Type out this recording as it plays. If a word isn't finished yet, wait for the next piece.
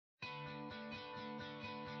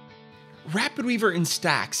RapidWeaver in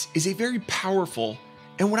Stacks is a very powerful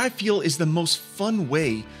and what I feel is the most fun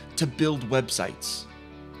way to build websites.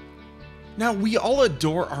 Now, we all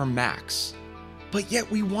adore our Macs, but yet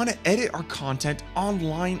we want to edit our content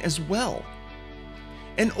online as well.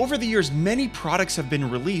 And over the years, many products have been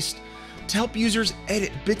released to help users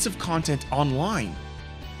edit bits of content online.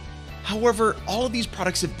 However, all of these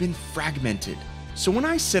products have been fragmented. So when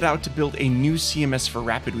I set out to build a new CMS for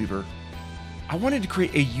RapidWeaver, I wanted to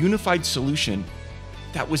create a unified solution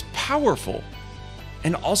that was powerful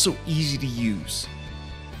and also easy to use.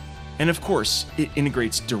 And of course, it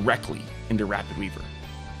integrates directly into RapidWeaver.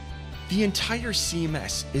 The entire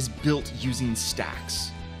CMS is built using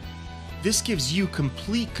Stacks. This gives you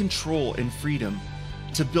complete control and freedom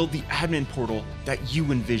to build the admin portal that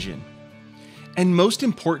you envision. And most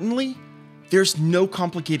importantly, there's no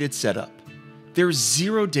complicated setup. There's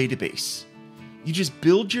zero database. You just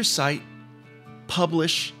build your site,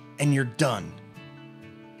 publish, and you're done.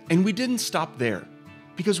 And we didn't stop there,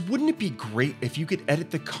 because wouldn't it be great if you could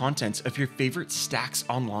edit the contents of your favorite stacks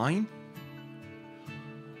online?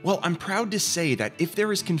 Well, I'm proud to say that if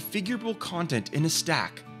there is configurable content in a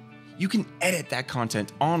stack, you can edit that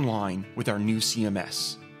content online with our new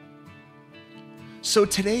CMS. So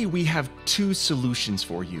today we have two solutions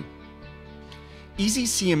for you. Easy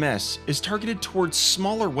CMS is targeted towards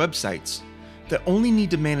smaller websites that only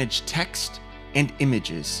need to manage text and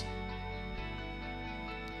images.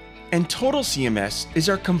 And Total CMS is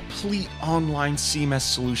our complete online CMS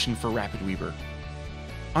solution for RapidWeaver.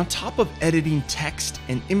 On top of editing text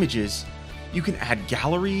and images, you can add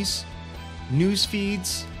galleries, news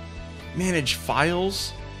feeds, manage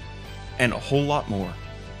files, and a whole lot more.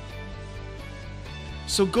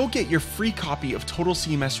 So go get your free copy of Total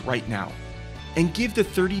CMS right now and give the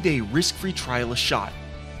 30-day risk-free trial a shot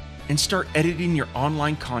and start editing your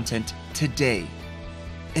online content today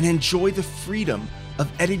and enjoy the freedom of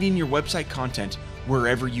editing your website content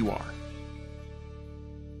wherever you are.